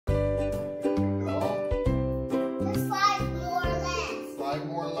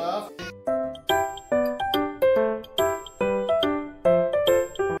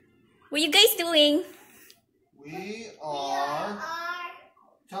doing? We are...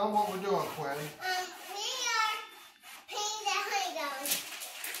 Tell them what we're doing, Quinn. We are painting the honeycombs.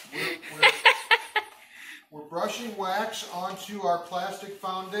 We're brushing wax onto our plastic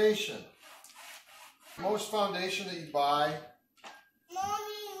foundation. Most foundation that you buy,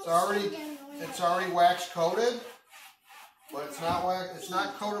 it's already wax coated, but it's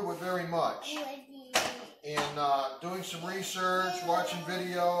not coated with very much. And doing some research, watching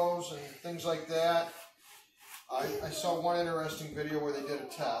videos and things like that, I saw one interesting video where they did a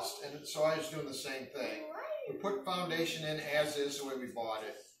test, and so I was doing the same thing. We put foundation in as is the way we bought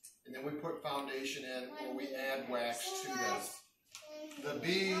it, and then we put foundation in where we add wax to them. The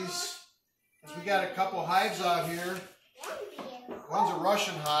bees, we got a couple hives out here. One's a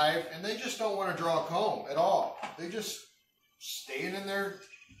Russian hive, and they just don't want to draw a comb at all. They just staying in their,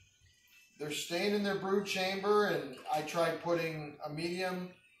 they're staying in their brood chamber, and I tried putting a medium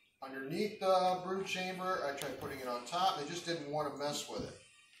underneath the brood chamber. I tried putting it on top. They just didn't want to mess with it.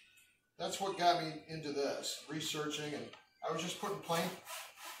 That's what got me into this, researching, and I was just putting plain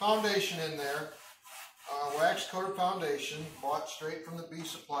foundation in there, wax coated foundation, bought straight from the bee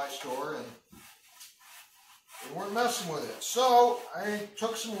supply store, and they weren't messing with it. So I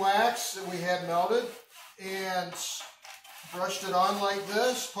took some wax that we had melted and brushed it on like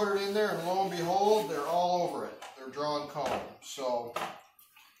this, put it in there, and lo and behold, they're all over it. They're drawing comb. So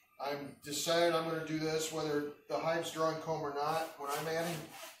I'm decided I'm going to do this whether the hive's drawing comb or not. When I'm adding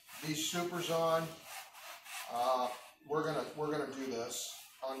these supers on, we're gonna do this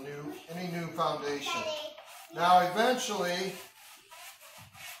on any new foundation. Now eventually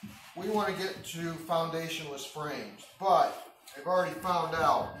we want to get to foundationless frames, but I've already found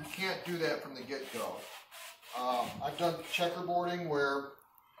out you can't do that from the get-go. I've done checkerboarding where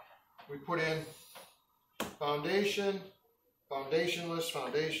we put in foundation, foundationless,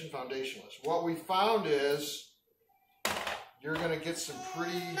 foundation, foundationless. What we found is you're going to get some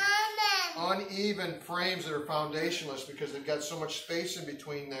pretty uneven frames that are foundationless because they've got so much space in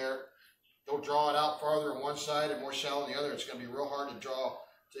between there. They'll draw it out farther on one side and more shallow on the other. It's going to be real hard to draw.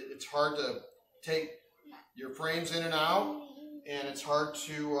 It's hard to take your frames in and out, and it's hard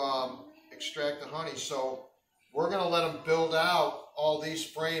to extract the honey. So we're going to let them build out all these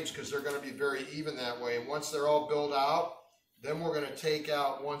frames because they're going to be very even that way. And once they're all built out, then we're going to take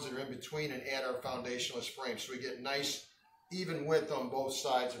out ones that are in between and add our foundationless frames so we get nice even width on both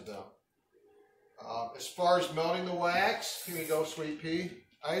sides of them. As far as melting the wax, here you go, Sweet Pea.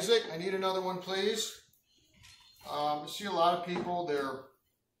 Isaac, I need another one, please. You see a lot of people,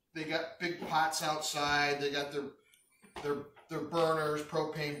 they got big pots outside. They got their burners,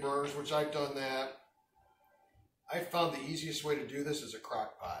 propane burners, which I've done that. I found the easiest way to do this is a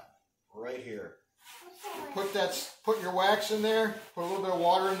crock pot, right here. You put your wax in there, put a little bit of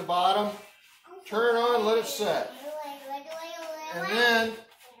water in the bottom, turn it on, let it set. And then,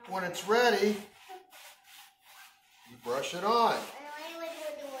 when it's ready, you brush it on.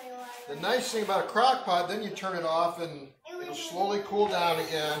 The nice thing about a crock pot, then you turn it off and it'll slowly cool down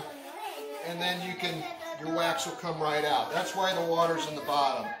again, and then your wax will come right out. That's why the water's in the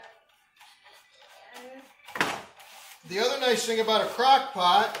bottom. The other nice thing about a crock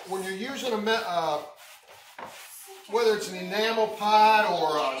pot, when you're using whether it's an enamel pot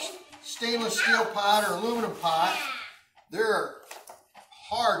or a stainless steel pot or aluminum pot, they're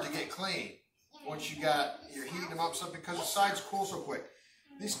hard to get clean once you're heating them up stuff because the sides cool so quick.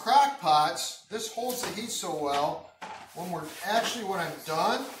 These crock pots, this holds the heat so well. When I'm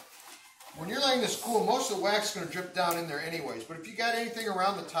done, when you're letting this cool, most of the wax is going to drip down in there anyways. But if you got anything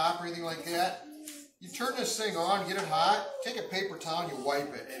around the top or anything like that, you turn this thing on, get it hot, take a paper towel and you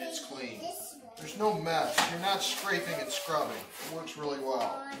wipe it and it's clean. There's no mess. You're not scraping and scrubbing. It works really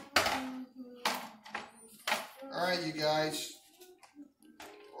well. Alright, you guys.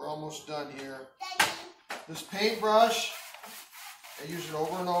 We're almost done here. This paintbrush, I use it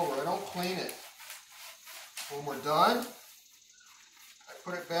over and over. I don't clean it. When we're done, I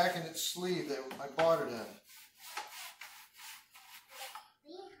put it back in its sleeve that I bought it in.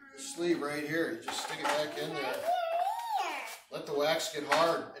 The sleeve right here, you just stick it back in there. Let the wax get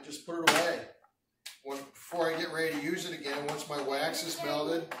hard and just put it away. Before I get ready to use it again, once my wax is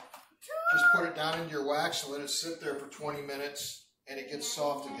melted, just put it down into your wax and let it sit there for 20 minutes and it gets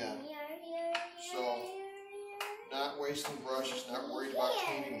soft again. So, not wasting brushes, not worried about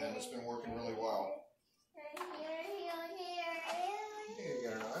cleaning them. It's been working really well.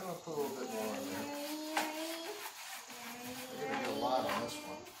 I'm going to put a little bit more in there. We're going to get a lot on this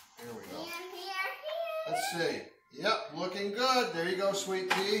one. Here we go. Let's see. Yep, looking good. There you go, Sweet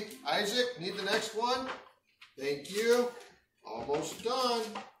Pea. Isaac, need the next one? Thank you. Almost done.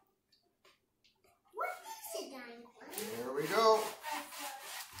 we go.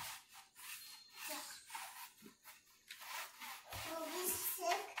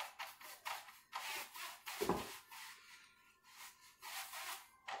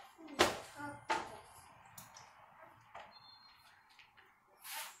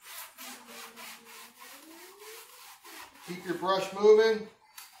 Keep your brush moving.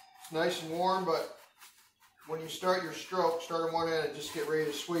 It's nice and warm, but when you start your stroke, start on one end and just get ready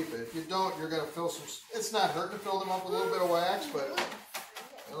to sweep it. If you don't, you're going to fill some, it's not hurting to fill them up with a little bit of wax, but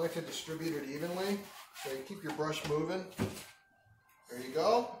I like to distribute it evenly. So you keep your brush moving. There you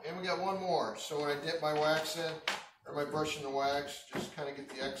go. And we got one more. So when I dip my wax in, or my brush in the wax, just kind of get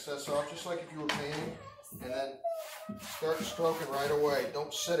the excess off, just like if you were painting. And then start stroking right away.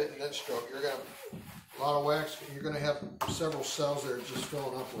 Don't set it and then stroke. You're going to, a lot of wax, you're going to have several cells that are just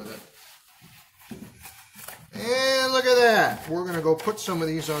filling up with it. And look at that. We're going to go put some of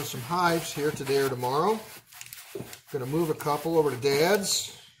these on some hives here today or tomorrow. Going to move a couple over to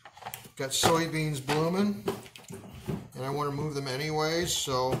Dad's. Got soybeans blooming. And I want to move them anyways,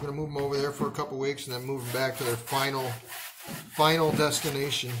 so I'm going to move them over there for a couple weeks and then move them back to their final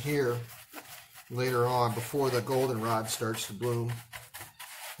destination here later on before the goldenrod starts to bloom.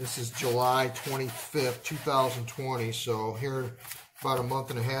 This is July 25th, 2020, so here about a month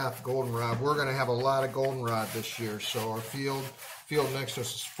and a half, goldenrod. We're going to have a lot of goldenrod this year, so our field next to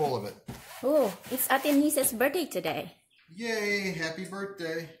us is full of it. Oh, it's Ate Nisa's birthday today. Yay, happy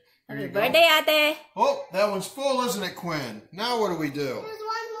birthday. Happy birthday, Ate. Oh, that one's full, isn't it, Quinn? Now what do we do? There's one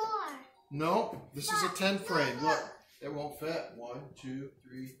more. No, this is a 10 frame. Look, it won't fit. 1, 2,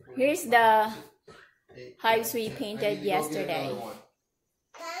 3, 4. Here's the 6, 8, hives we 10. painted yesterday.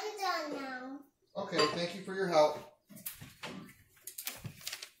 I'm done now. Okay, thank you for your help.